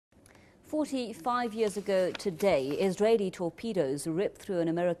45 years ago today, Israeli torpedoes ripped through an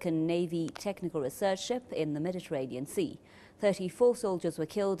American Navy technical research ship in the Mediterranean Sea. 34 soldiers were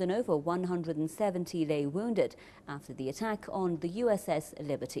killed and over 170 lay wounded after the attack on the USS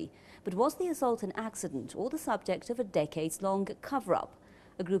Liberty. But was the assault an accident or the subject of a decades-long cover-up?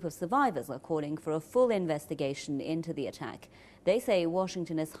 A group of survivors are calling for a full investigation into the attack. They say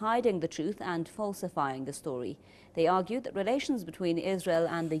Washington is hiding the truth and falsifying the story. They argue that relations between Israel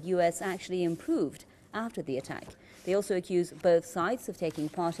and the US actually improved after the attack. They also accuse both sides of taking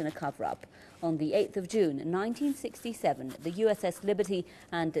part in a cover-up. On the 8th of June 1967, the USS Liberty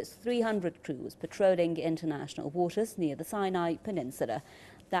and its 300 crew was patrolling international waters near the Sinai Peninsula.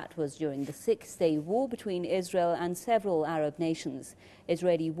 That was during the Six-Day War between Israel and several Arab nations.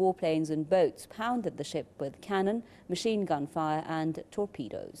 Israeli warplanes and boats pounded the ship with cannon, machine gun fire and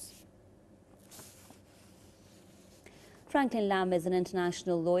torpedoes. Franklin Lamb is an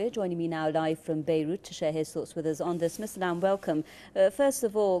international lawyer joining me now live from Beirut to share his thoughts with us on this. Mr. Lamb, welcome. First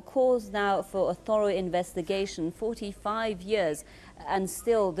of all, calls now for a thorough investigation, 45 years, and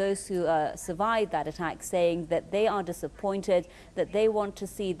still those who survived that attack saying that they are disappointed, that they want to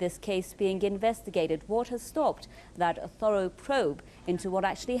see this case being investigated. What has stopped that thorough probe into what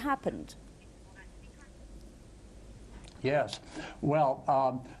actually happened? Yes.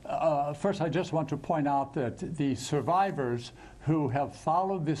 Well, first I just want to point out that the survivors who have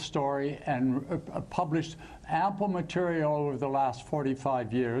followed this story and published ample material over the last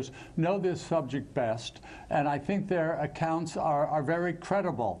 45 years know this subject best, and I think their accounts are very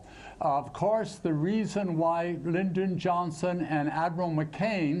credible. Of course, the reason why Lyndon Johnson and Admiral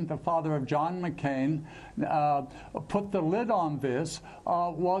McCain, the father of John McCain, put the lid on this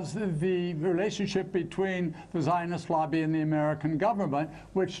was the relationship between the Zionist lobby and the American government,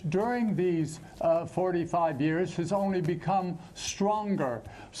 which during these 45 years has only become stronger.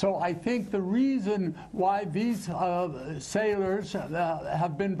 So I think the reason why these sailors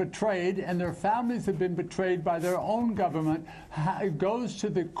have been betrayed and their families have been betrayed by their own government goes to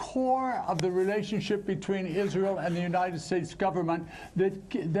the core of the relationship between Israel and the United States government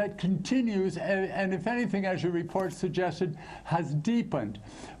that continues and if anything, as your report suggested, has deepened.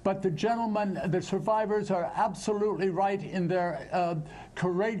 But the gentlemen, the survivors, are absolutely right in their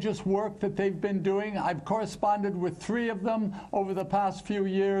courageous work that they've been doing. I've corresponded with 3 of them over the past few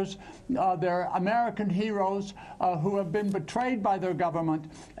years. They're American heroes who have been betrayed by their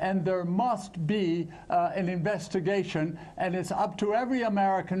government, and there must be an investigation, and it's up to every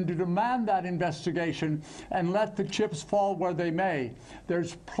American to demand that investigation and let the chips fall where they may.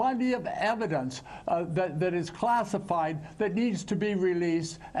 There's plenty of evidence that is classified that needs to be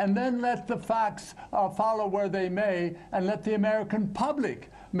released, and then let the facts follow where they may, and let the American public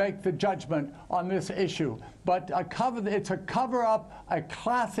make the judgment on this issue. But it's a cover-up, a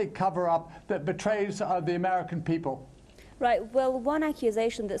classic cover-up that betrays the American people. Right. Well, one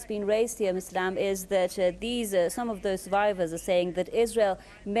accusation that's been raised here, Mr. Lamb, is that some of those survivors are saying that Israel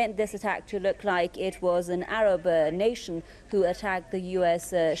meant this attack to look like it was an Arab nation who attacked the U.S.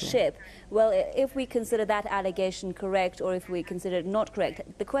 ship. Well, if we consider that allegation correct, or if we consider it not correct,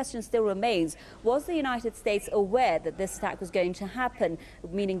 the question still remains, was the United States aware that this attack was going to happen,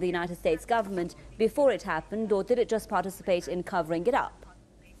 meaning the United States government, before it happened, or did it just participate in covering it up?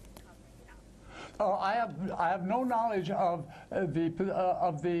 I have no knowledge of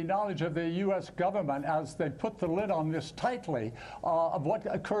the knowledge of the U.S. government as they put the lid on this tightly of what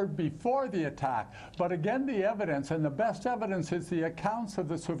occurred before the attack. But again, the evidence, and the best evidence, is the accounts of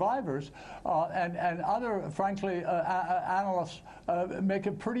the survivors and other, frankly, analysts make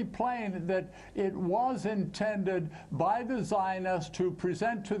it pretty plain that it was intended by the Zionists to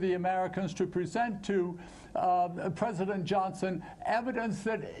present to the Americans, to present to President Johnson evidence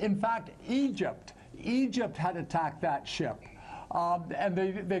that, in fact, Egypt had attacked that ship. And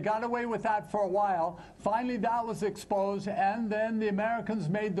they got away with that for a while. Finally, that was exposed, and then the Americans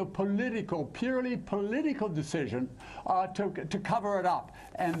made the purely political decision to cover it up.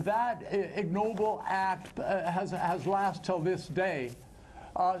 And that ignoble act has lasted till this day.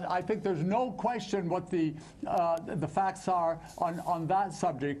 I think there's no question what the facts are on that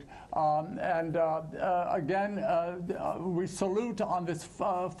subject. Again, we salute on this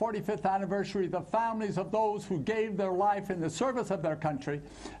 45th anniversary the families of those who gave their life in the service of their country,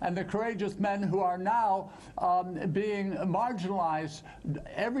 and the courageous men who are now being marginalized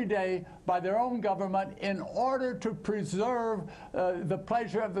every day by their own government in order to preserve the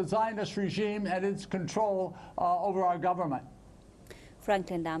pleasure of the Zionist regime and its control over our government.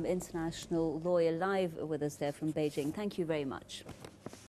 Franklin Lamb, international lawyer, live with us there from Beijing. Thank you very much.